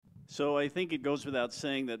So I think it goes without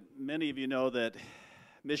saying that many of you know that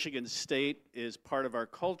Michigan State is part of our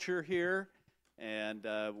culture here, and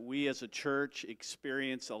we as a church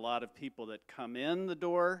experience a lot of people that come in the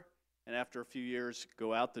door and after a few years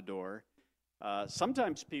go out the door.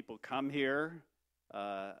 Sometimes people come here,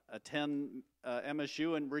 attend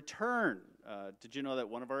MSU, and return. Did you know that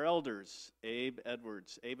one of our elders, Abe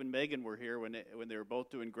and Megan were here when they were both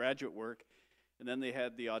doing graduate work, and then they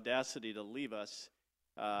had the audacity to leave us.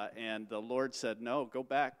 And the Lord said, no, go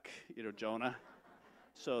back, Jonah.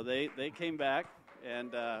 So they came back,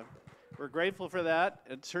 and we're grateful for that.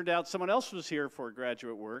 It turned out someone else was here for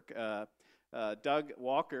graduate work. Doug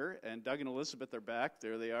Walker and Doug and Elizabeth are back.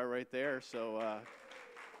 There they are right there. So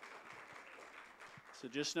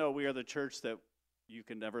just know we are the church that you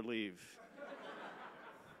can never leave.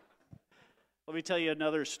 Let me tell you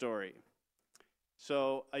another story.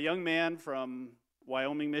 So a young man from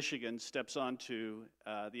Wyoming, Michigan steps onto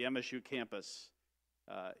the MSU campus.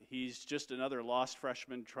 He's just another lost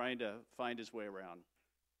freshman trying to find his way around.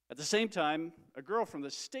 At the same time, a girl from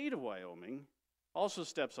the state of Wyoming also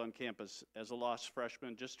steps on campus as a lost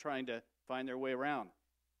freshman, just trying to find their way around.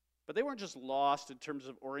 But they weren't just lost in terms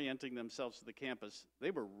of orienting themselves to the campus.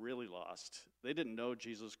 They were really lost. They didn't know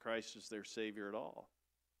Jesus Christ as their Savior at all.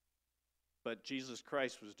 But Jesus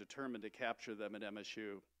Christ was determined to capture them at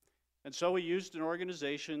MSU. And so he used an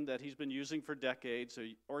organization that he's been using for decades,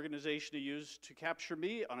 an organization he used to capture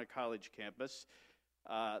me on a college campus,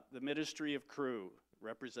 the Ministry of Cru,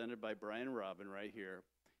 represented by Brian and Robin right here.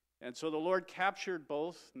 And so the Lord captured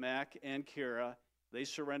both Mac and Kira. They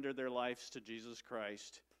surrendered their lives to Jesus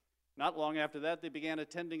Christ. Not long after that, they began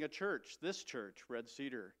attending a church, this church, Red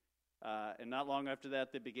Cedar. And not long after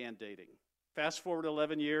that, they began dating. Fast forward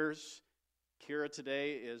 11 years, Kira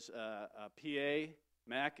today is a PA.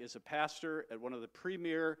 Mac is a pastor at one of the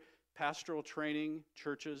premier pastoral training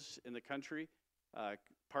churches in the country,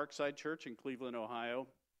 Parkside Church in Cleveland, Ohio.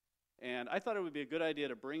 And I thought it would be a good idea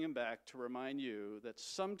to bring him back to remind you that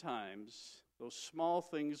sometimes those small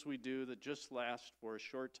things we do that just last for a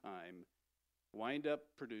short time wind up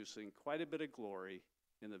producing quite a bit of glory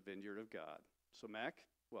in the vineyard of God. So Mac,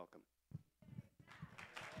 welcome.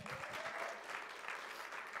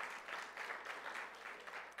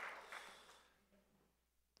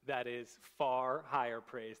 That is far higher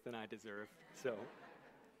praise than I deserve. So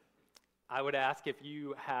I would ask if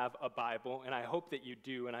you have a Bible, and I hope that you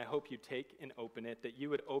do, and I hope you take and open it, that you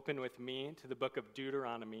would open with me to the book of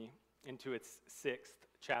Deuteronomy into its 6th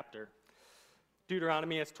chapter.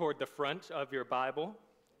 Deuteronomy is toward the front of your Bible.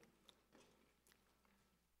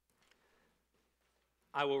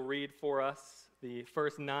 I will read for us the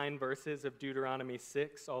first 9 verses of Deuteronomy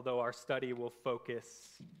 6, although our study will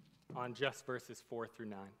focus on just verses 4 through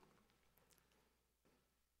 9.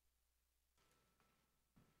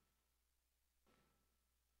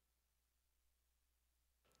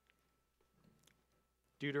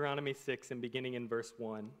 Deuteronomy 6, and beginning in verse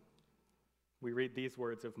 1, we read these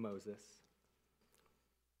words of Moses.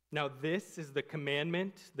 Now this is the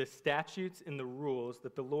commandment, the statutes, and the rules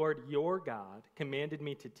that the Lord your God commanded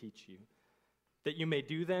me to teach you, that you may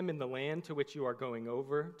do them in the land to which you are going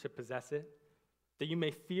over to possess it, that you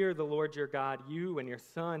may fear the Lord your God, you and your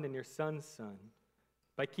son and your son's son,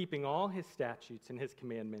 by keeping all his statutes and his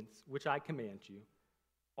commandments, which I command you,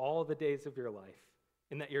 all the days of your life,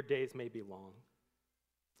 and that your days may be long.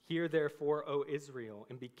 Hear therefore, O Israel,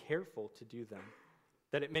 and be careful to do them,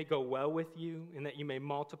 that it may go well with you, and that you may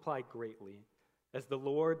multiply greatly, as the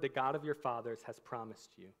Lord, the God of your fathers, has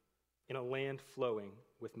promised you, in a land flowing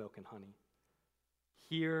with milk and honey.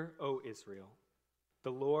 Hear, O Israel,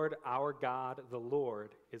 the Lord our God, the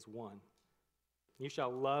Lord is one. You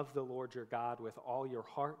shall love the Lord your God with all your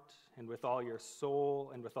heart, and with all your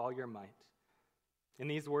soul, and with all your might. And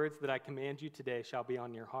these words that I command you today shall be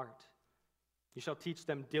on your heart. You shall teach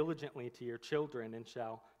them diligently to your children, and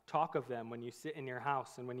shall talk of them when you sit in your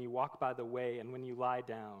house, and when you walk by the way, and when you lie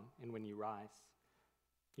down, and when you rise.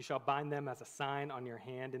 You shall bind them as a sign on your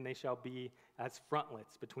hand, and they shall be as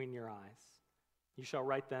frontlets between your eyes. You shall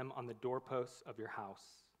write them on the doorposts of your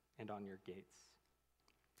house and on your gates.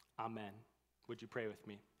 Amen. Would you pray with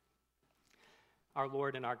me? Our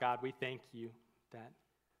Lord and our God, we thank you that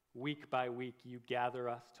week by week you gather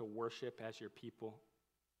us to worship as your people.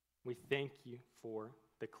 We thank you for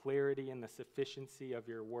the clarity and the sufficiency of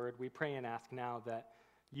your word. We pray and ask now that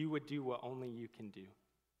you would do what only you can do,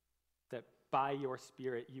 that by your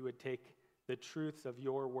Spirit you would take the truths of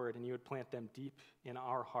your word and you would plant them deep in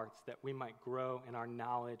our hearts, that we might grow in our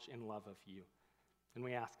knowledge and love of you. And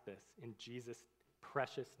we ask this in Jesus'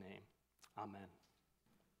 precious name. Amen.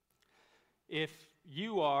 if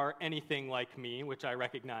you are anything like me, which I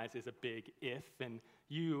recognize is a big if, and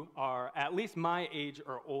you are at least my age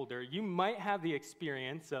or older, you might have the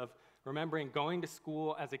experience of remembering going to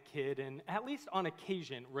school as a kid and, at least on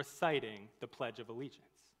occasion, reciting the Pledge of Allegiance.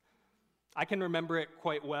 I can remember it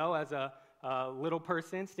quite well as a little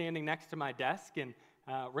person standing next to my desk and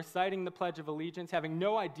reciting the Pledge of Allegiance, having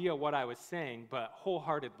no idea what I was saying, but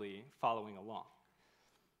wholeheartedly following along.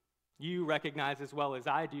 You recognize as well as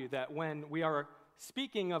I do that when we are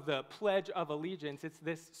speaking of the Pledge of Allegiance, it's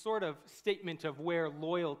this sort of statement of where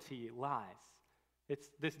loyalty lies. It's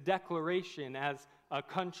this declaration as a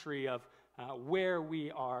country of where we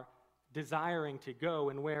are desiring to go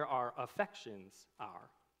and where our affections are.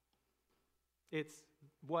 It's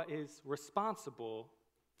what is responsible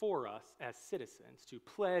for us as citizens to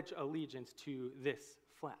pledge allegiance to this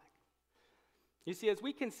flag. You see, as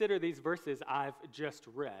we consider these verses I've just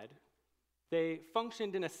read, they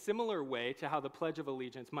functioned in a similar way to how the Pledge of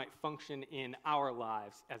Allegiance might function in our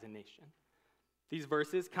lives as a nation. These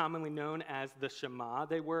verses, commonly known as the Shema,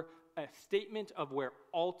 they were a statement of where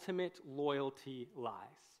ultimate loyalty lies.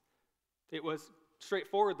 It was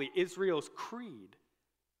straightforwardly Israel's creed.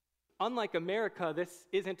 Unlike America, this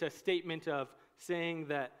isn't a statement of saying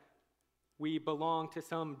that we belong to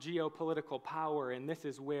some geopolitical power and this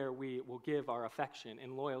is where we will give our affection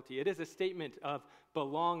and loyalty. It is a statement of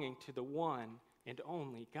belonging to the one and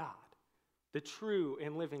only God, the true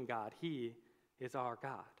and living God. He is our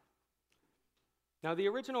God. Now, the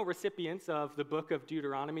original recipients of the book of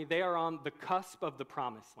Deuteronomy, they are on the cusp of the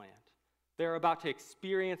promised land. They're about to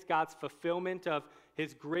experience God's fulfillment of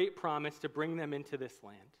his great promise to bring them into this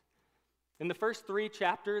land. In the first 3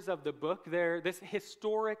 chapters of the book, there's this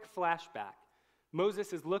historic flashback.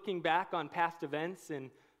 Moses is looking back on past events, and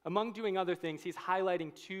among doing other things, he's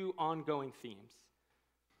highlighting 2 ongoing themes.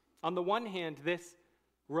 On the one hand, this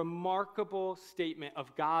remarkable statement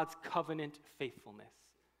of God's covenant faithfulness.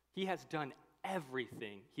 He has done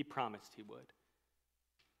everything he promised he would.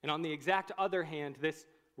 And on the exact other hand, this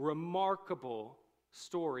remarkable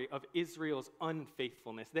story of Israel's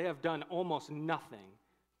unfaithfulness. They have done almost nothing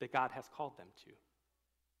that God has called them to.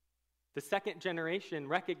 The second generation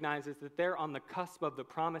recognizes that they're on the cusp of the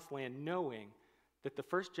promised land, knowing that the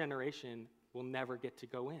first generation will never get to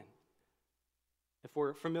go in. If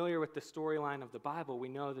we're familiar with the storyline of the Bible, we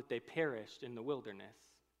know that they perished in the wilderness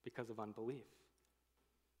because of unbelief.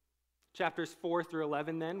 Chapters 4 through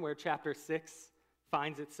 11, then, where chapter 6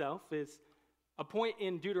 finds itself, is a point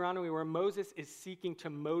in Deuteronomy where Moses is seeking to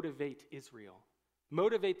motivate Israel.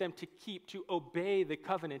 Motivate them to obey the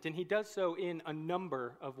covenant, and he does so in a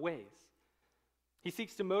number of ways. He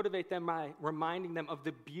seeks to motivate them by reminding them of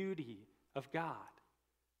the beauty of God.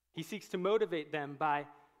 He seeks to motivate them by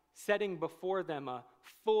setting before them a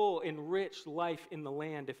full and rich life in the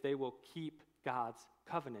land if they will keep God's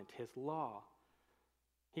covenant, his law.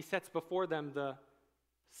 He sets before them the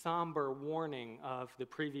somber warning of the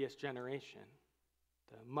previous generation,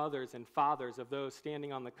 the mothers and fathers of those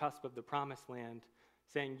standing on the cusp of the promised land,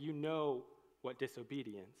 saying, you know what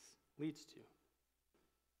disobedience leads to.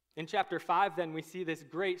 In chapter 5, then, we see this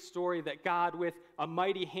great story that God, with a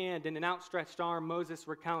mighty hand and an outstretched arm, Moses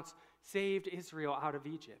recounts, saved Israel out of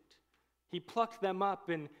Egypt. He plucked them up,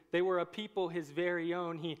 and they were a people his very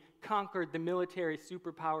own. He conquered the military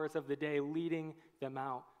superpowers of the day, leading them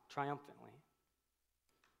out triumphantly.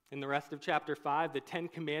 In the rest of chapter 5, the 10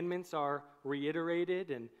 Commandments are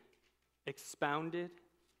reiterated and expounded.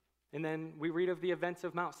 And then we read of the events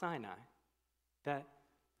of Mount Sinai, that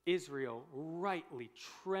Israel rightly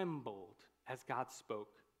trembled as God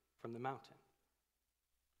spoke from the mountain.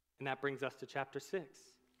 And that brings us to chapter 6.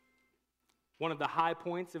 One of the high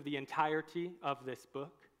points of the entirety of this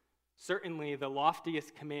book, certainly the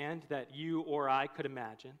loftiest command that you or I could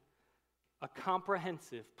imagine, a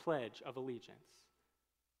comprehensive pledge of allegiance,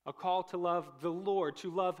 a call to love the Lord, to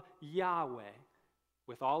love Yahweh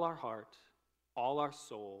with all our heart, all our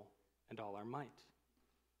soul, and all our might.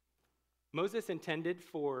 Moses intended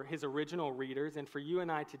for his original readers and for you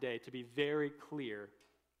and I today to be very clear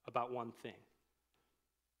about one thing.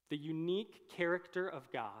 The unique character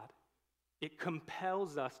of God, it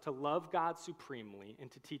compels us to love God supremely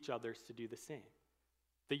and to teach others to do the same.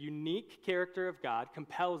 The unique character of God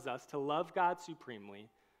compels us to love God supremely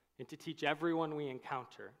and to teach everyone we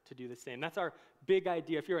encounter to do the same. That's our big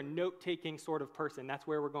idea. If you're a note-taking sort of person, that's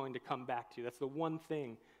where we're going to come back to. That's the one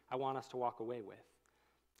thing I want us to walk away with.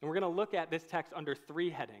 And we're going to look at this text under 3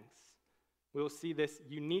 headings. We will see this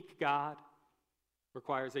unique God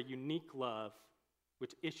requires a unique love,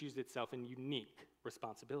 which issues itself in unique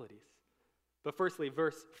responsibilities. But firstly,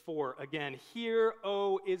 verse 4 again, "Hear,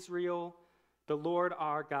 O Israel, The Lord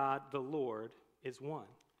our God, the Lord, is one.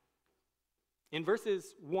 In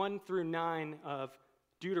verses 1 through 9 of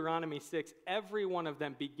Deuteronomy 6, every one of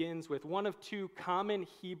them begins with one of two common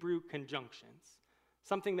Hebrew conjunctions,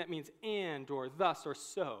 something that means and or thus or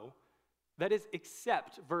so, that is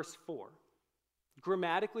except verse 4.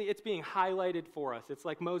 Grammatically, it's being highlighted for us. It's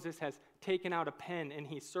like Moses has taken out a pen and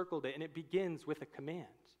he circled it, and it begins with a command.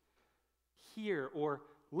 Hear or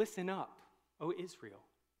listen up, O Israel.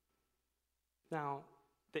 Now,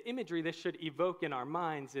 the imagery this should evoke in our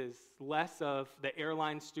minds is less of the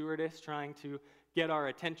airline stewardess trying to get our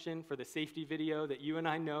attention for the safety video that you and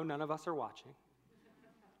I know none of us are watching.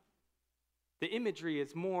 The imagery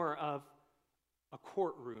is more of a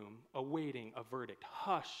courtroom awaiting a verdict,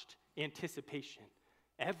 hushed anticipation.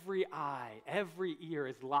 Every eye, every ear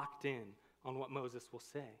is locked in on what Moses will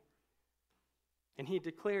say. And he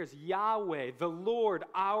declares, Yahweh, the Lord,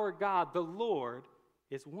 our God, the Lord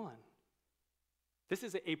is one. This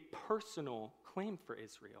is a personal claim for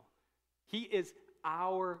Israel. He is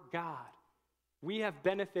our God. We have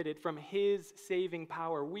benefited from his saving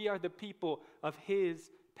power. We are the people of his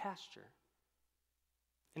pasture.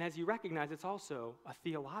 And as you recognize, it's also a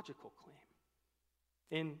theological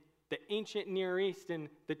claim. In the ancient Near East, in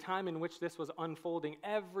the time in which this was unfolding,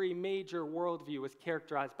 every major worldview was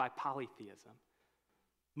characterized by polytheism.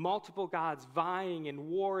 Multiple gods vying and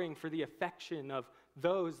warring for the affection of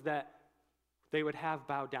those that they would have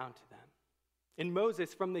bow down to them. And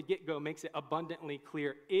Moses, from the get-go, makes it abundantly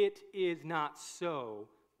clear, it is not so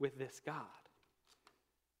with this God.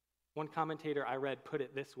 One commentator I read put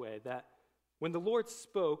it this way, that when the Lord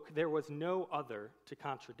spoke, there was no other to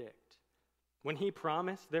contradict. When he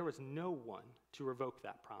promised, there was no one to revoke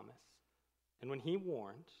that promise. And when he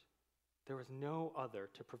warned, there was no other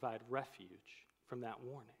to provide refuge from that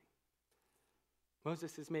warning.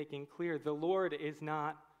 Moses is making clear the Lord is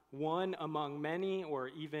not one among many or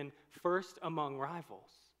even first among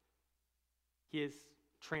rivals. He is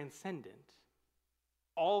transcendent,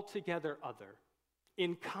 altogether other,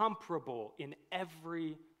 incomparable in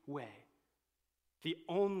every way, the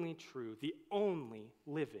only true, the only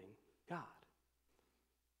living God.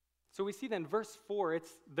 So we see then verse 4,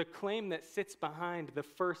 it's the claim that sits behind the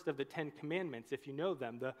first of the 10 commandments, if you know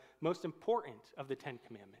them, the most important of the 10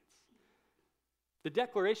 commandments. The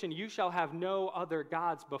declaration, you shall have no other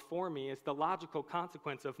gods before me, is the logical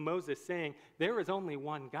consequence of Moses saying, there is only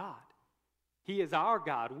one God. He is our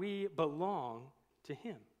God. We belong to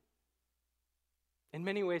him. In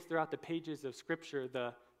many ways throughout the pages of Scripture,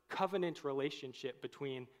 the covenant relationship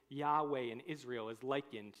between Yahweh and Israel is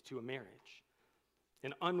likened to a marriage.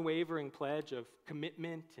 An unwavering pledge of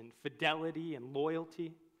commitment and fidelity and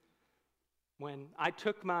loyalty. When I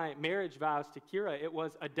took my marriage vows to Kira, it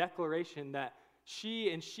was a declaration that she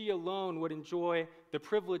and she alone would enjoy the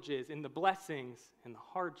privileges and the blessings and the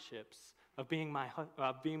hardships of being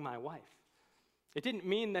my wife. It didn't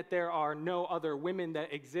mean that there are no other women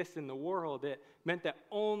that exist in the world. It meant that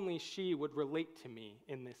only she would relate to me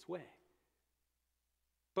in this way.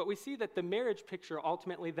 But we see that the marriage picture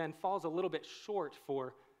ultimately then falls a little bit short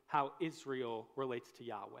for how Israel relates to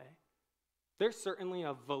Yahweh. There's certainly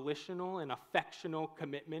a volitional and affectional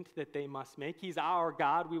commitment that they must make. He's our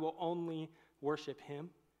God. We will only worship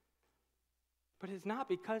him. But it's not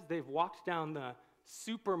because they've walked down the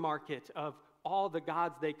supermarket of all the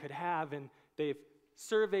gods they could have and they've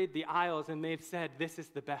surveyed the aisles and they've said, this is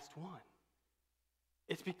the best one.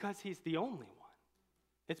 It's because he's the only one.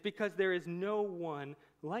 It's because there is no one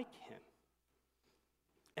like him.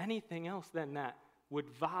 Anything else than that would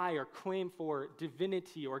vie or claim for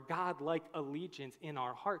divinity or God-like allegiance in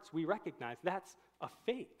our hearts, we recognize that's a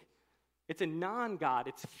fake. It's a non-God.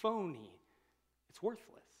 It's phony. It's worthless.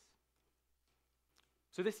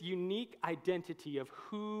 So this unique identity of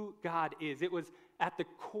who God is, it was at the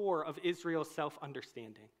core of Israel's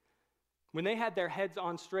self-understanding. When they had their heads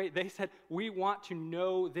on straight, they said, we want to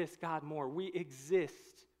know this God more. We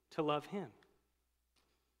exist to love him.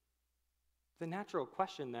 The natural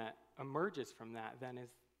question that emerges from that then is,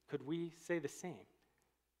 could we say the same?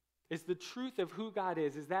 Is the truth of who God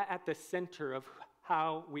is that at the center of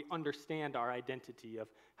how we understand our identity, of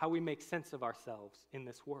how we make sense of ourselves in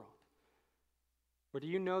this world? Or do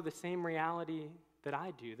you know the same reality that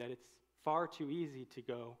I do, that it's far too easy to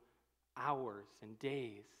go hours and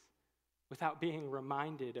days without being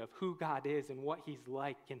reminded of who God is and what he's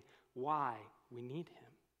like and why we need him?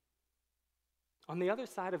 On the other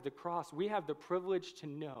side of the cross, we have the privilege to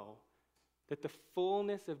know that the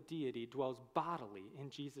fullness of deity dwells bodily in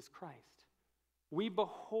Jesus Christ. We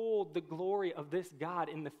behold the glory of this God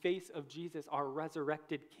in the face of Jesus, our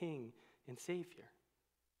resurrected King and Savior.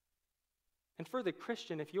 And for the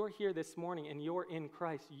Christian, if you're here this morning and you're in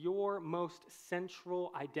Christ, your most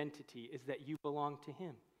central identity is that you belong to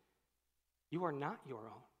him. You are not your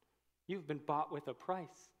own. You've been bought with a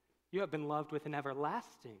price. You have been loved with an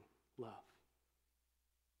everlasting love.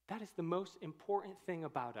 That is the most important thing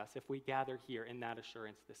about us if we gather here in that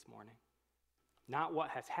assurance this morning. Not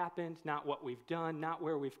what has happened, not what we've done, not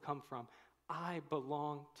where we've come from. I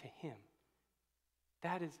belong to him.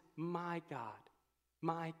 That is my God,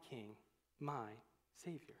 my King, my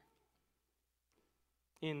Savior.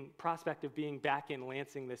 In prospect of being back in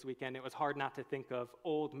Lansing this weekend, it was hard not to think of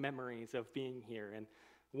old memories of being here. And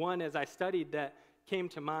one, as I studied, that came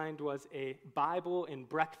to mind was a Bible and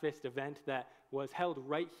breakfast event that was held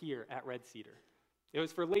right here at Red Cedar. It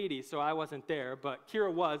was for ladies, so I wasn't there, but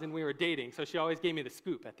Kira was, and we were dating, so she always gave me the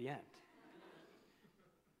scoop at the end.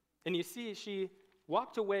 And you see, she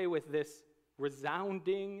walked away with this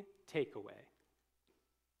resounding takeaway.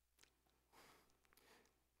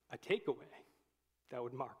 A takeaway that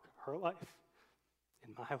would mark her life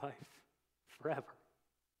and my life forever.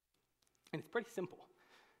 And it's pretty simple.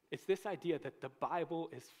 It's this idea that the Bible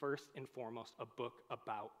is first and foremost a book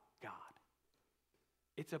about God.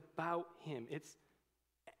 It's about him. It's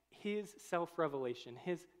his self-revelation,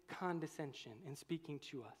 his condescension in speaking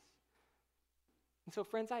to us. And so,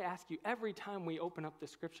 friends, I ask you, every time we open up the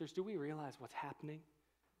scriptures, do we realize what's happening?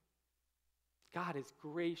 God is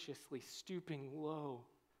graciously stooping low.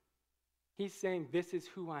 He's saying, this is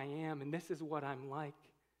who I am, and this is what I'm like.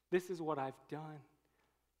 This is what I've done.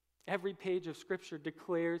 Every page of Scripture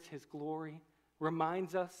declares his glory,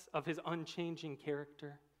 reminds us of his unchanging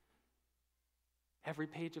character. Every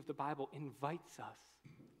page of the Bible invites us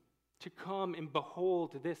to come and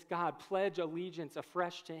behold this God, pledge allegiance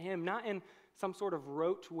afresh to him, not in some sort of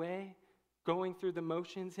rote way, going through the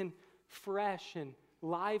motions, in fresh and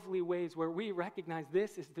lively ways where we recognize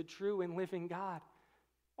this is the true and living God.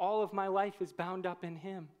 All of my life is bound up in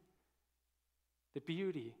him. The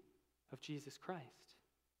beauty of Jesus Christ.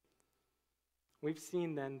 We've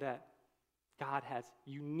seen then that God has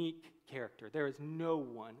unique character. There is no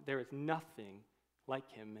one, there is nothing like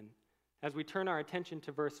him. And as we turn our attention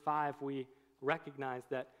to verse 5, we recognize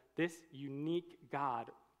that this unique God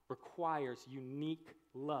requires unique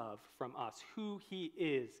love from us. Who he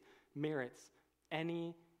is merits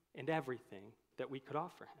any and everything that we could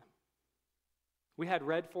offer him. We had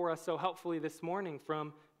read for us so helpfully this morning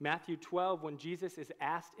from Matthew 12 when Jesus is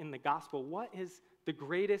asked in the gospel, what is the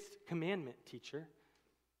greatest commandment, teacher?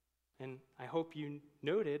 And I hope you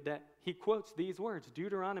noted that he quotes these words,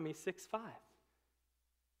 Deuteronomy 6:5.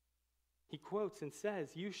 He quotes and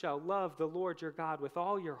says, you shall love the Lord your God with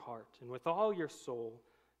all your heart and with all your soul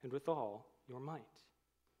and with all your might.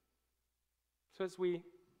 So as we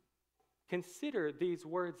consider these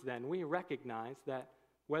words then, we recognize that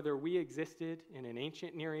whether we existed in an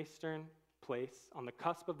ancient Near Eastern place on the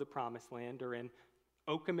cusp of the Promised Land or in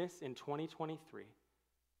Okemos in 2023,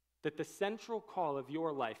 that the central call of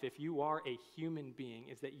your life, if you are a human being,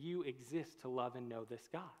 is that you exist to love and know this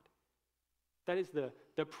God. That is the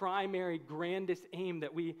primary, grandest aim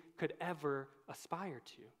that we could ever aspire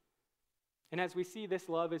to. And as we see, this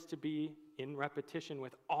love is to be in repetition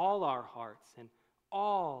with all our hearts and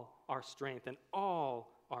all our strength and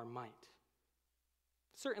all our might.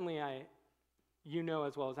 Certainly, you know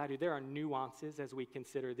as well as I do, there are nuances as we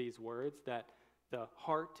consider these words, that the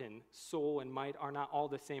heart and soul and might are not all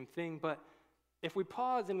the same thing. But if we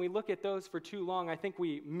pause and we look at those for too long, I think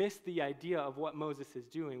we miss the idea of what Moses is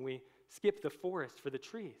doing. We skip the forest for the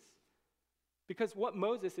trees. Because what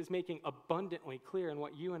Moses is making abundantly clear, and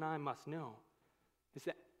what you and I must know, is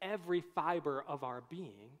that every fiber of our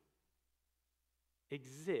being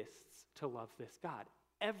exists to love this God.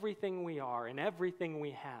 Everything we are and everything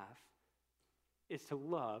we have is to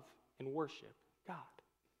love and worship God.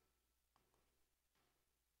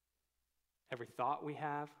 Every thought we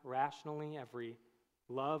have rationally, every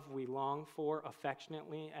love we long for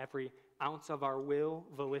affectionately, every ounce of our will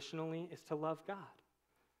volitionally is to love God.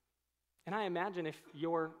 And I imagine if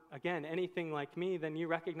you're, again, anything like me, then you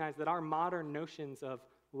recognize that our modern notions of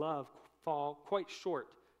love fall quite short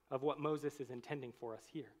of what Moses is intending for us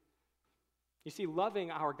here. You see,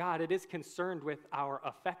 loving our God, it is concerned with our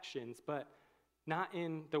affections, but not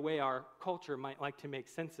in the way our culture might like to make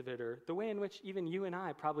sense of it, or the way in which even you and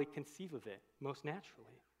I probably conceive of it most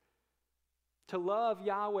naturally. To love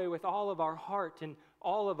Yahweh with all of our heart and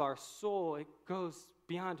all of our soul, it goes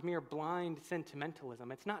beyond mere blind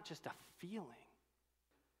sentimentalism. It's not just a feeling.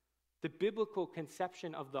 The biblical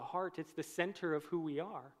conception of the heart, it's the center of who we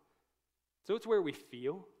are. So it's where we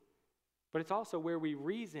feel, but it's also where we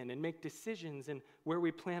reason and make decisions and where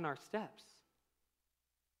we plan our steps.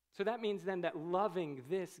 So that means then that loving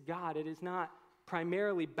this God, it is not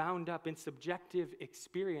primarily bound up in subjective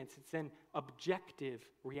experience, it's an objective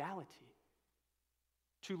reality.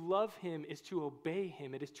 To love him is to obey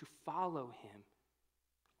him, it is to follow him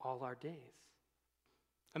all our days.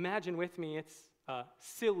 Imagine with me, it's a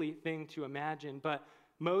silly thing to imagine, but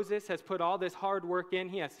Moses has put all this hard work in.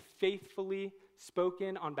 He has faithfully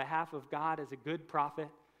spoken on behalf of God as a good prophet.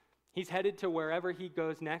 He's headed to wherever he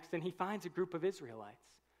goes next, and he finds a group of Israelites.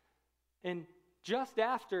 And just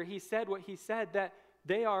after he said what he said, that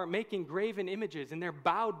they are making graven images, and they're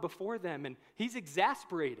bowed before them, and he's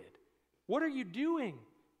exasperated. What are you doing?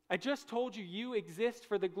 I just told you, you exist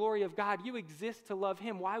for the glory of God. You exist to love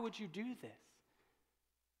him. Why would you do this?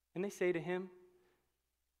 And they say to him,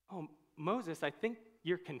 oh, Moses, I think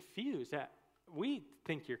you're confused. We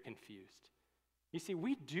think you're confused. You see,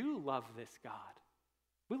 we do love this God.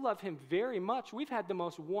 We love him very much. We've had the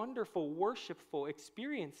most wonderful, worshipful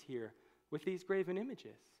experience here with these graven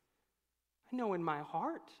images. I know in my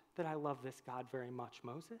heart that I love this God very much,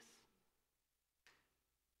 Moses.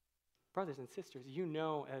 Brothers and sisters, you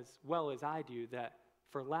know as well as I do that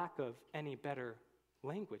for lack of any better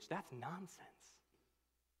language, that's nonsense.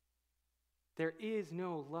 There is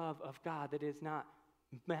no love of God that is not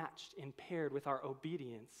matched and paired with our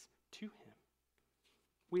obedience to him.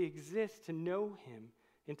 We exist to know him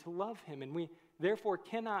and to love him, and we therefore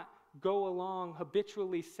cannot go along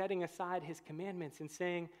habitually setting aside his commandments and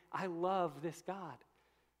saying, I love this God.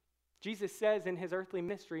 Jesus says in his earthly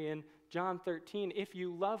ministry in John 13, if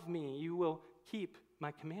you love me, you will keep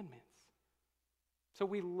my commandments. So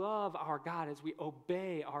we love our God as we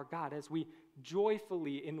obey our God, as we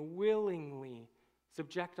joyfully and willingly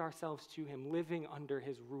subject ourselves to him, living under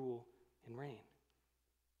his rule and reign.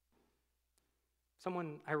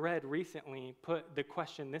 Someone I read recently put the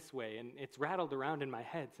question this way, and it's rattled around in my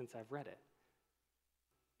head since I've read it.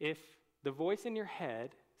 If the voice in your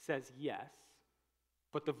head says yes,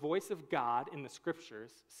 but the voice of God in the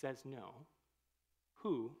scriptures says no,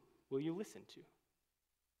 who will you listen to?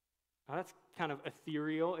 Now that's kind of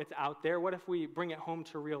ethereal, it's out there. What if we bring it home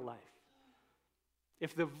to real life?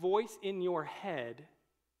 If the voice in your head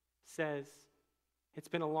says, it's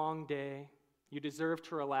been a long day, you deserve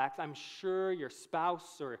to relax, I'm sure your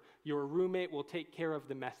spouse or your roommate will take care of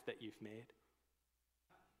the mess that you've made.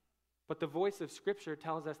 But the voice of Scripture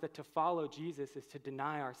tells us that to follow Jesus is to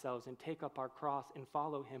deny ourselves and take up our cross and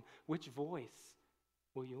follow him. Which voice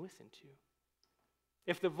will you listen to?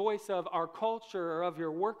 If the voice of our culture or of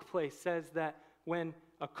your workplace says that when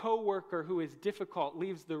a coworker who is difficult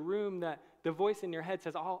leaves the room, that the voice in your head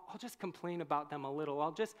says, I'll just complain about them a little.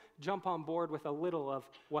 I'll just jump on board with a little of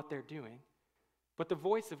what they're doing. But the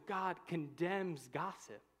voice of God condemns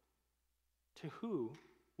gossip. To who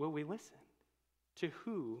will we listen? To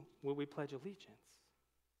who will we pledge allegiance?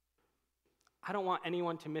 I don't want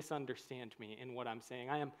anyone to misunderstand me in what I'm saying.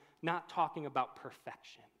 I am not talking about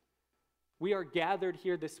perfection. We are gathered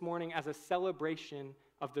here this morning as a celebration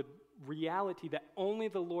of the reality that only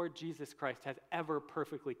the Lord Jesus Christ has ever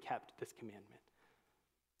perfectly kept this commandment.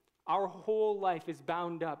 Our whole life is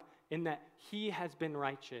bound up in that he has been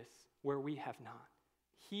righteous where we have not.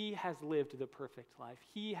 He has lived the perfect life.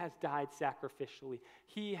 He has died sacrificially.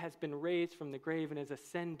 He has been raised from the grave and has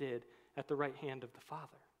ascended at the right hand of the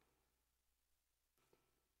Father.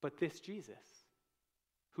 But this Jesus,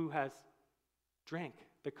 who has drank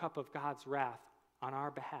the cup of God's wrath on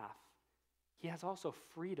our behalf, he has also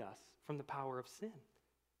freed us from the power of sin.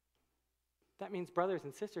 That means, brothers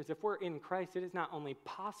and sisters, if we're in Christ, it is not only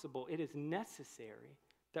possible, it is necessary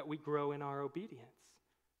that we grow in our obedience.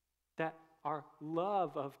 That our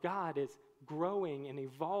love of God is growing and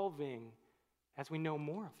evolving as we know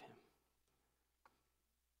more of him.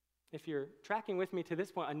 If you're tracking with me to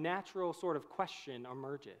this point, a natural sort of question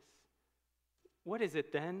emerges. What is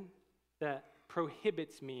it then that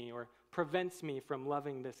prohibits me or prevents me from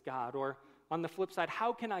loving this God? Or on the flip side,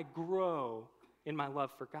 how can I grow in my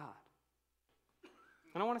love for God?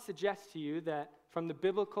 And I want to suggest to you that from the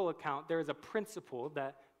biblical account, there is a principle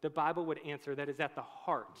that the Bible would answer that is at the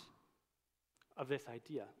heart of this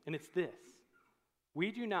idea. And it's this: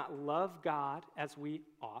 we do not love God as we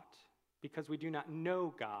ought because we do not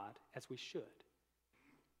know God as we should.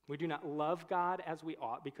 We do not love God as we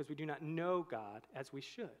ought because we do not know God as we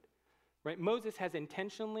should. Right? Moses has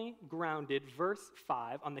intentionally grounded verse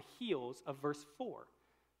 5 on the heels of verse 4.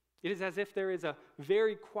 It is as if there is a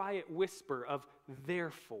very quiet whisper of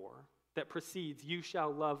therefore that precedes, you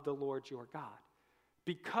shall love the Lord your God.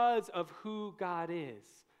 Because of who God is,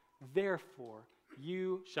 therefore,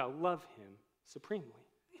 you shall love him supremely.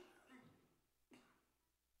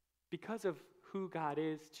 Because of who God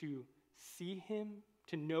is, to see him,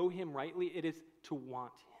 to know him rightly, it is to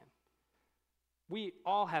want him. We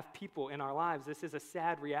all have people in our lives. This is a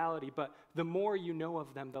sad reality, but the more you know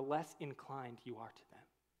of them, the less inclined you are to them.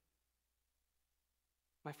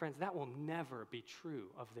 My friends, that will never be true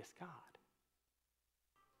of this God.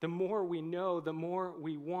 The more we know, the more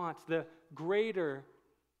we want, the greater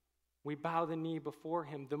we bow the knee before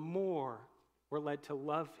him, the more we're led to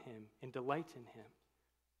love him and delight in him.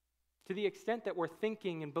 To the extent that we're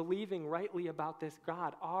thinking and believing rightly about this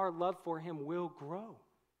God, our love for him will grow.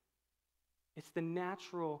 It's the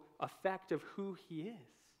natural effect of who he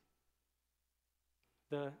is.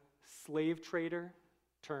 The slave trader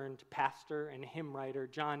turned pastor and hymn writer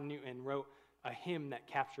John Newton wrote a hymn that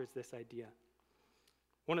captures this idea.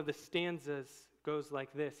 One of the stanzas goes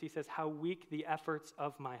like this. He says, "How weak the efforts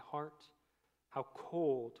of my heart, how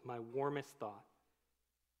cold my warmest thought.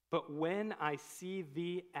 But when I see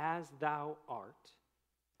thee as thou art,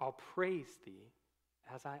 I'll praise thee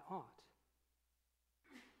as I ought."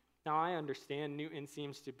 Now I understand Newton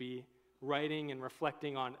seems to be writing and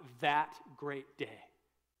reflecting on that great day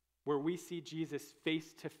where we see Jesus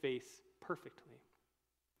face to face perfectly.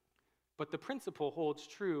 But the principle holds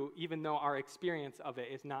true even though our experience of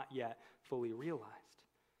it is not yet fully realized.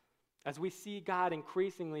 As we see God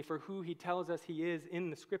increasingly for who he tells us he is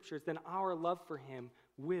in the scriptures, then our love for him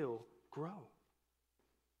will grow.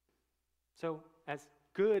 So as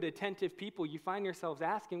good, attentive people, you find yourselves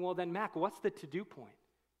asking, well then, Mac, what's the to-do point?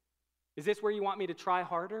 Is this where you want me to try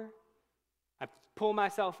harder? I pull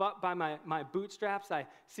myself up by my bootstraps. I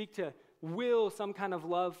seek to will some kind of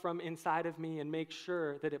love from inside of me and make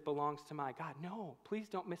sure that it belongs to my God. No, please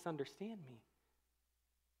don't misunderstand me.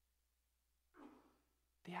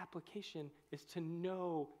 The application is to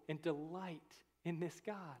know and delight in this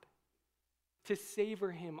God, to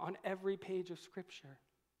savor him on every page of Scripture,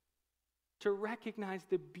 to recognize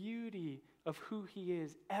the beauty of who he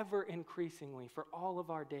is ever increasingly for all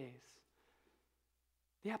of our days.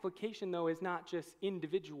 The application, though, is not just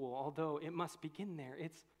individual, although it must begin there.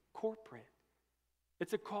 It's corporate.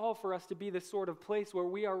 It's a call for us to be the sort of place where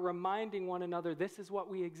we are reminding one another this is what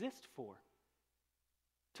we exist for.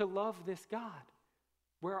 To love this God,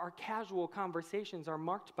 where our casual conversations are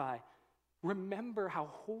marked by, remember how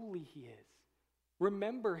holy he is.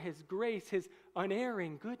 Remember his grace, his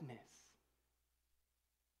unerring goodness.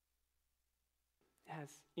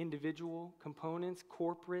 As individual components,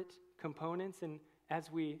 corporate components, and as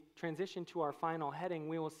we transition to our final heading,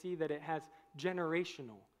 we will see that it has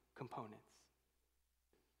generational components.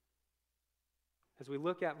 As we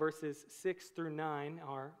look at verses 6 through 9,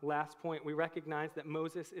 our last point, we recognize that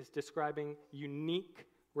Moses is describing unique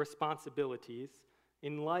responsibilities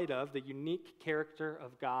in light of the unique character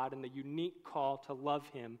of God and the unique call to love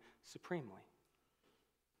him supremely.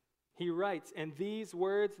 He writes, "And these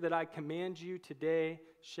words that I command you today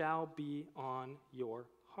shall be on your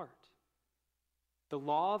heart." The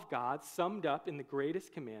law of God, summed up in the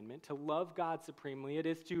greatest commandment, to love God supremely, it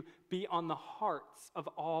is to be on the hearts of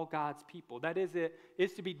all God's people. That is, it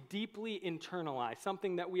is to be deeply internalized,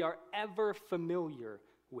 something that we are ever familiar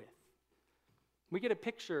with. We get a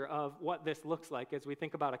picture of what this looks like as we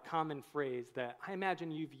think about a common phrase that I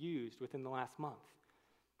imagine you've used within the last month.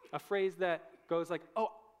 A phrase that goes like,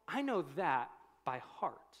 "Oh, I know that by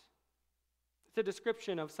heart." It's a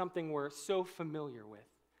description of something we're so familiar with.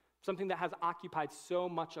 Something that has occupied so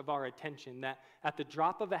much of our attention that at the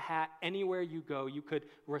drop of a hat, anywhere you go, you could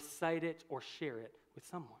recite it or share it with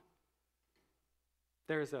someone.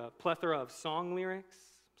 There's a plethora of song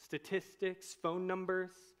lyrics, statistics, phone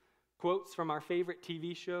numbers, quotes from our favorite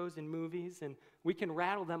TV shows and movies, and we can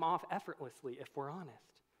rattle them off effortlessly if we're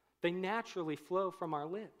honest. They naturally flow from our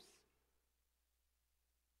lips.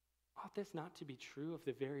 Ought this not to be true of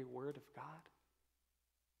the very word of God?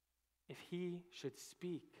 If he should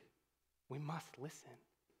speak, we must listen,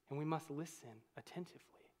 and we must listen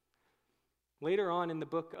attentively. Later on in the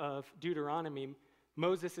book of Deuteronomy,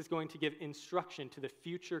 Moses is going to give instruction to the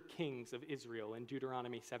future kings of Israel in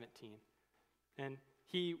Deuteronomy 17. And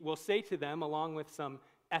he will say to them, along with some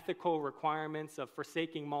ethical requirements of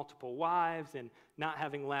forsaking multiple wives and not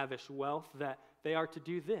having lavish wealth, that they are to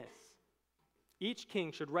do this. Each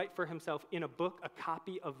king should write for himself in a book a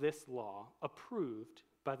copy of this law approved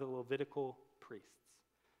by the Levitical priests.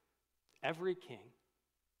 Every king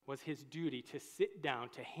was his duty to sit down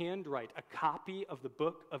to handwrite a copy of the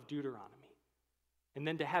book of Deuteronomy and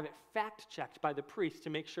then to have it fact-checked by the priest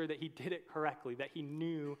to make sure that he did it correctly, that he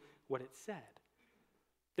knew what it said.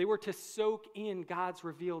 They were to soak in God's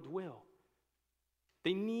revealed will.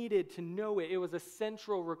 They needed to know it. It was a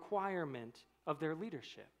central requirement of their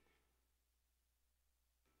leadership.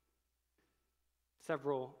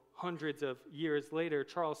 Several hundreds of years later,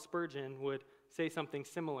 Charles Spurgeon would say something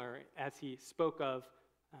similar as he spoke of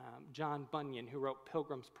John Bunyan, who wrote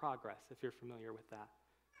Pilgrim's Progress, if you're familiar with that.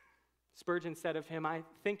 Spurgeon said of him, "I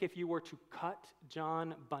think if you were to cut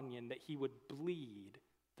John Bunyan, that he would bleed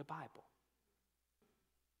the Bible."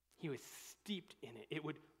 He was steeped in it. It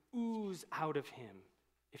would ooze out of him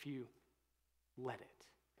if you let it.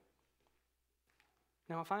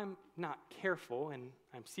 Now, if I'm not careful, and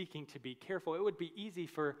I'm seeking to be careful, it would be easy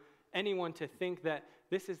for anyone to think that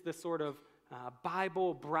this is the sort of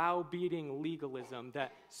Bible browbeating legalism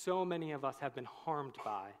that so many of us have been harmed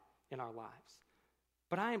by in our lives.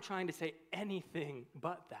 But I am trying to say anything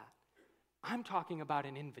but that. I'm talking about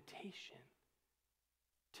an invitation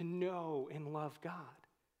to know and love God,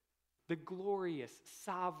 the glorious,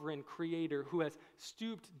 sovereign Creator who has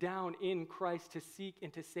stooped down in Christ to seek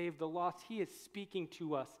and to save the lost. He is speaking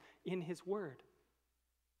to us in His Word.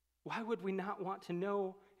 Why would we not want to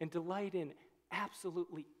know and delight in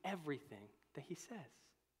absolutely everything that He says?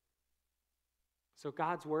 So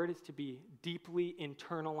God's Word is to be deeply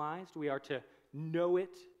internalized. We are to know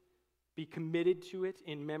it, be committed to it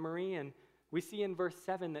in memory. And we see in verse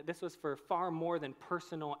 7 that this was for far more than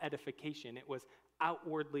personal edification. It was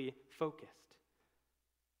outwardly focused.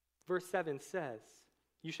 Verse 7 says,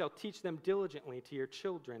 "You shall teach them diligently to your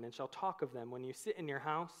children, and shall talk of them when you sit in your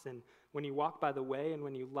house, and when you walk by the way, and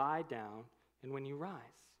when you lie down, and when you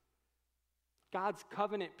rise." God's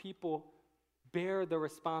covenant people bear the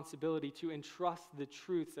responsibility to entrust the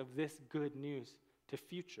truths of this good news to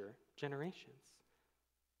future generations.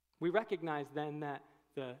 We recognize then that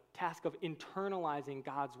the task of internalizing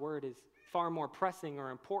God's word is far more pressing or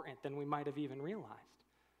important than we might have even realized.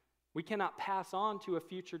 We cannot pass on to a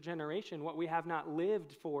future generation what we have not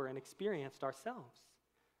lived for and experienced ourselves.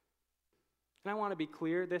 And I want to be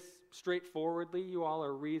clear, this straightforwardly, you all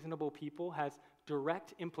are reasonable people, has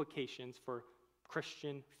direct implications for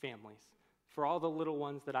Christian families, for all the little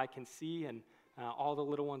ones that I can see and all the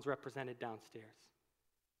little ones represented downstairs.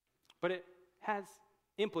 But it has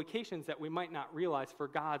implications that we might not realize for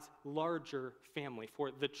God's larger family,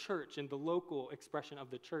 for the church and the local expression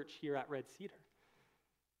of the church here at Red Cedar.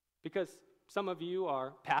 Because some of you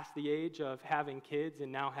are past the age of having kids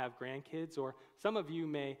and now have grandkids, or some of you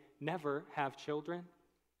may never have children.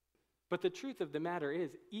 But the truth of the matter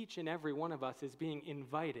is, each and every one of us is being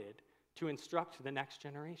invited to instruct the next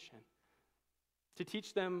generation, to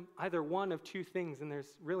teach them either one of two things, and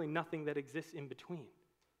there's really nothing that exists in between.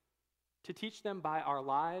 To teach them by our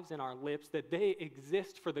lives and our lips that they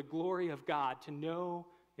exist for the glory of God, to know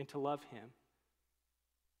and to love Him.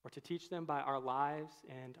 Or to teach them by our lives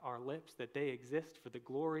and our lips that they exist for the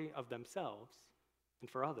glory of themselves and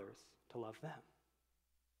for others to love them.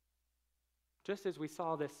 Just as we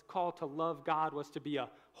saw this call to love God was to be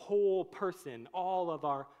a whole person, all of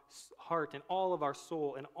our heart and all of our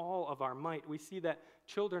soul and all of our might, we see that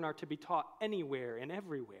children are to be taught anywhere and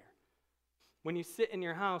everywhere. When you sit in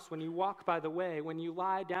your house, when you walk by the way, when you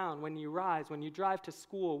lie down, when you rise, when you drive to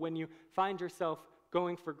school, when you find yourself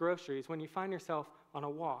going for groceries, when you find yourself on a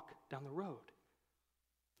walk down the road.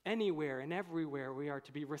 Anywhere and everywhere we are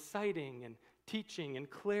to be reciting and teaching and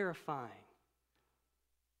clarifying.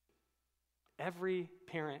 Every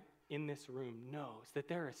parent in this room knows that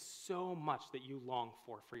there is so much that you long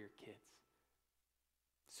for your kids.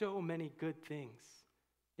 So many good things.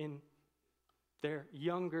 In their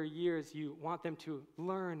younger years, you want them to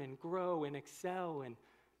learn and grow and excel, and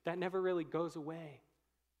that never really goes away.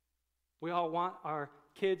 We all want our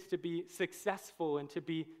kids to be successful and to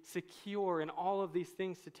be secure and all of these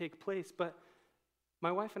things to take place, but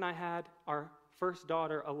my wife and I had our first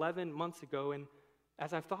daughter 11 months ago, and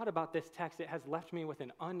as I've thought about this text, it has left me with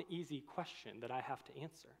an uneasy question that I have to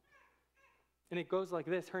answer. And it goes like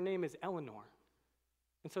this. Her name is Eleanor.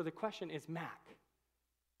 And so the question is, Mac,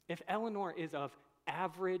 if Eleanor is of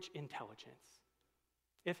average intelligence,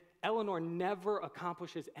 if Eleanor never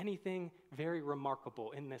accomplishes anything very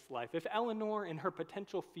remarkable in this life, if Eleanor and her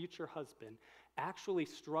potential future husband actually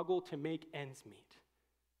struggle to make ends meet,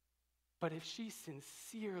 but if she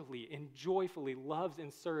sincerely and joyfully loves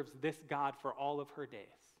and serves this God for all of her days,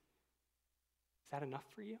 is that enough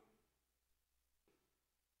for you?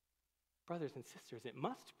 Brothers and sisters, it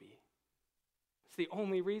must be. It's the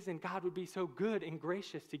only reason God would be so good and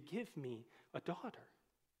gracious to give me a daughter.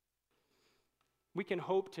 We can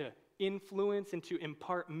hope to influence and to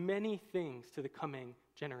impart many things to the coming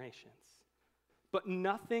generations, but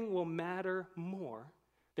nothing will matter more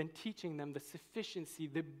than teaching them the sufficiency,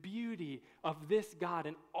 the beauty of this God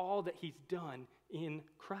and all that He's done in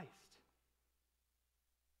Christ.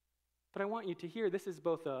 But I want you to hear, this is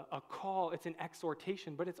both a call, it's an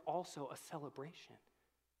exhortation, but it's also a celebration.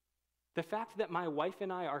 The fact that my wife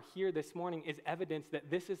and I are here this morning is evidence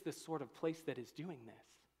that this is the sort of place that is doing this.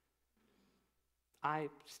 I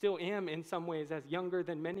still am in some ways as younger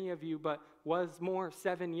than many of you, but was more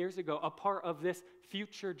 7 years ago, a part of this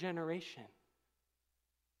future generation,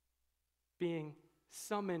 being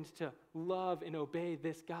summoned to love and obey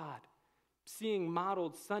this God, seeing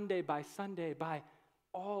modeled Sunday by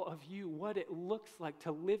all of you what it looks like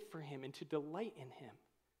to live for him and to delight in him.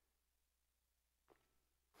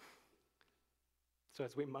 So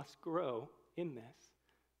as we must grow in this,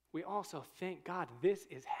 we also thank God this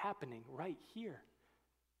is happening right here.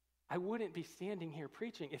 I wouldn't be standing here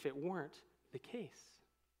preaching if it weren't the case.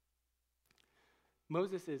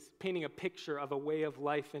 Moses is painting a picture of a way of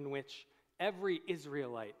life in which every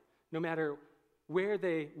Israelite, no matter where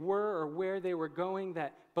they were or where they were going,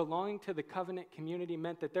 that belonging to the covenant community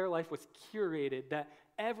meant that their life was curated, that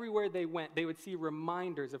everywhere they went, they would see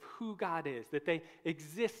reminders of who God is, that they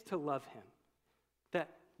exist to love him, that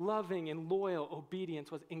loving and loyal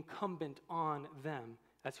obedience was incumbent on them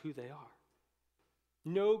as who they are.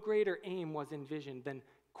 No greater aim was envisioned than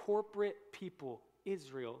corporate people,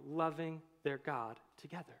 Israel, loving their God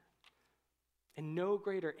together. And no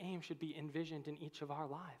greater aim should be envisioned in each of our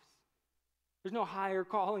lives. There's no higher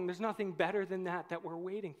calling. There's nothing better than that we're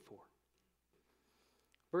waiting for.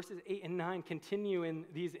 Verses 8 and 9 continue in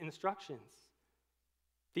these instructions.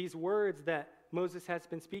 These words that Moses has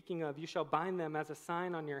been speaking of, you shall bind them as a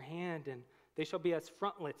sign on your hand, and they shall be as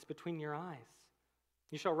frontlets between your eyes.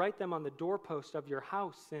 You shall write them on the doorpost of your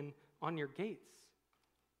house and on your gates.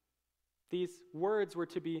 These words were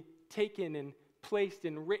to be taken and placed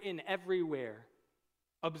and written everywhere,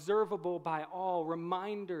 observable by all,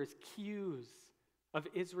 reminders, cues of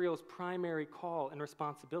Israel's primary call and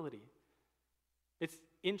responsibility. It's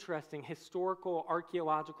interesting, historical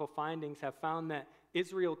archaeological findings have found that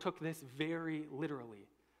Israel took this very literally.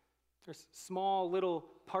 There's small little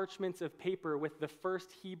parchments of paper with the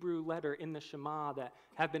first Hebrew letter in the Shema that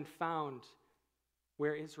have been found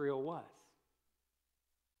where Israel was.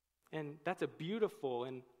 And that's a beautiful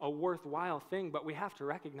and a worthwhile thing, but we have to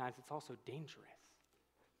recognize it's also dangerous.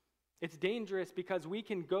 It's dangerous because we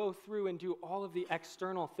can go through and do all of the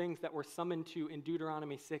external things that we're summoned to in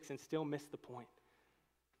Deuteronomy 6 and still miss the point.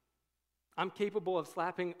 I'm capable of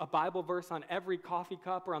slapping a Bible verse on every coffee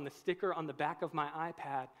cup or on the sticker on the back of my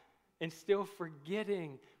iPad and still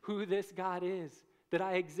forgetting who this God is, that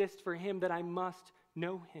I exist for him, that I must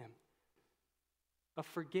know him. Of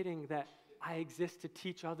forgetting that I exist to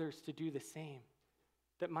teach others to do the same.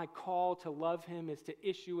 That my call to love him is to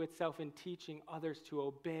issue itself in teaching others to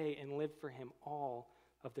obey and live for him all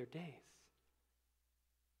of their days.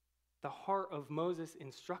 The heart of Moses'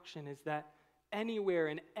 instruction is that anywhere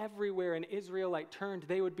and everywhere an Israelite turned,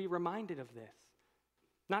 they would be reminded of this.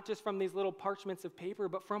 Not just from these little parchments of paper,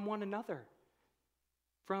 but from one another.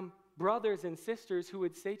 From brothers and sisters who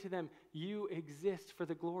would say to them, you exist for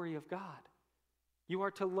the glory of God. You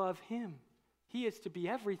are to love him. He is to be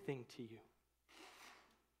everything to you.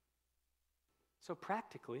 So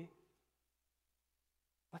practically,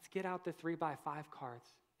 let's get out the 3x5 cards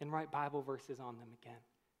and write Bible verses on them again.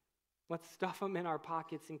 Let's stuff them in our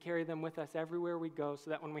pockets and carry them with us everywhere we go so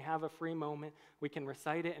that when we have a free moment, we can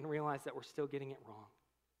recite it and realize that we're still getting it wrong.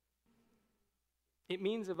 It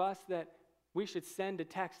means of us that we should send a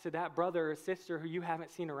text to that brother or sister who you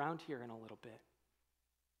haven't seen around here in a little bit,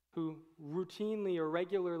 who routinely or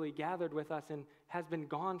regularly gathered with us and has been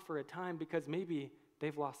gone for a time because maybe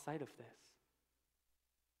they've lost sight of this.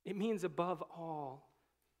 It means above all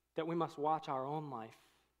that we must watch our own life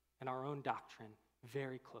and our own doctrine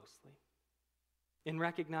very closely in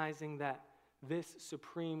recognizing that this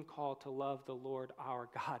supreme call to love the Lord our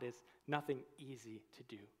God is nothing easy to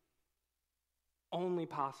do. Only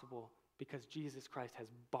possible because Jesus Christ has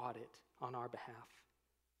bought it on our behalf.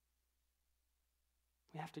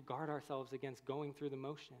 We have to guard ourselves against going through the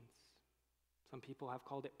motions. Some people have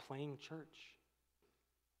called it playing church.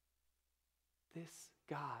 This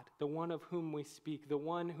God, the one of whom we speak, the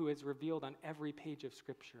one who is revealed on every page of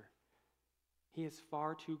Scripture, he is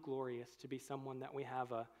far too glorious to be someone that we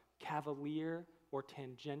have a cavalier or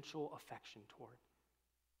tangential affection toward.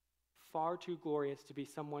 Far too glorious to be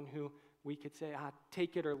someone who we could say,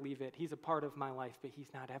 take it or leave it. He's a part of my life, but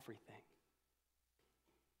he's not everything.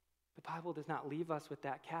 The Bible does not leave us with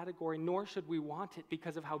that category, nor should we want it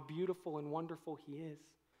because of how beautiful and wonderful he is.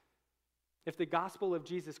 If the gospel of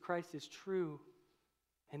Jesus Christ is true,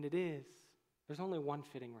 and it is, there's only one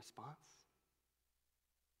fitting response.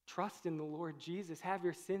 Trust in the Lord Jesus. Have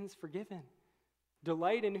your sins forgiven.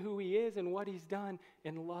 Delight in who he is and what he's done,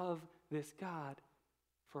 and love this God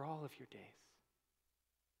for all of your days.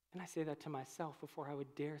 And I say that to myself before I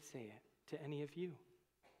would dare say it to any of you.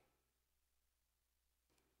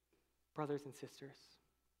 Brothers and sisters,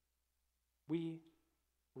 we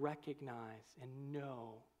recognize and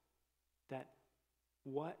know that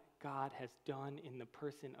what God has done in the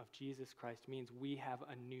person of Jesus Christ means we have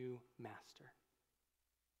a new master.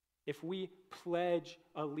 If we pledge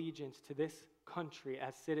allegiance to this country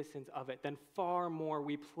as citizens of it, then far more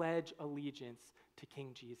we pledge allegiance to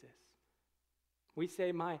King Jesus. We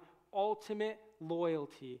say, my ultimate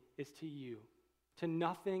loyalty is to you, to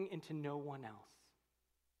nothing and to no one else.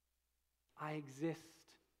 I exist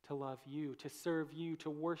to love you, to serve you, to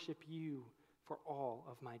worship you for all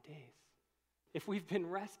of my days. If we've been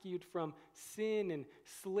rescued from sin and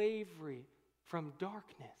slavery, from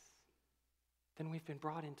darkness, then we've been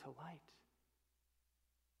brought into light,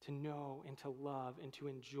 to know and to love and to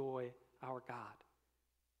enjoy our God.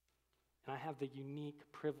 And I have the unique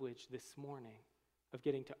privilege this morning of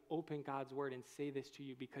getting to open God's word and say this to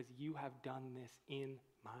you because you have done this in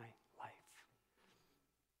my life.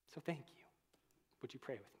 So thank you. Would you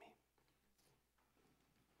pray with me?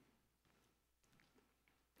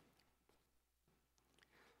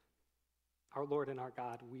 Our Lord and our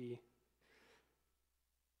God, we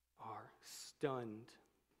are stunned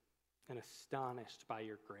and astonished by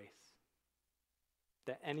your grace.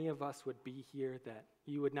 That any of us would be here, that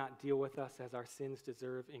you would not deal with us as our sins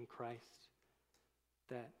deserve in Christ.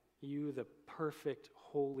 That you, the perfect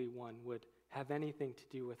Holy One, would have anything to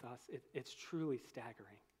do with us. It's truly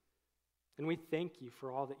staggering. And we thank you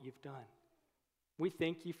for all that you've done. We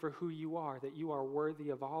thank you for who you are, that you are worthy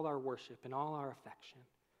of all our worship and all our affection.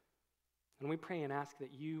 And we pray and ask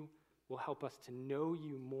that you will help us to know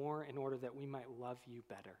you more in order that we might love you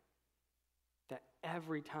better. That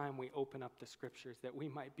every time we open up the scriptures, that we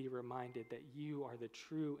might be reminded that you are the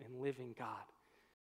true and living God,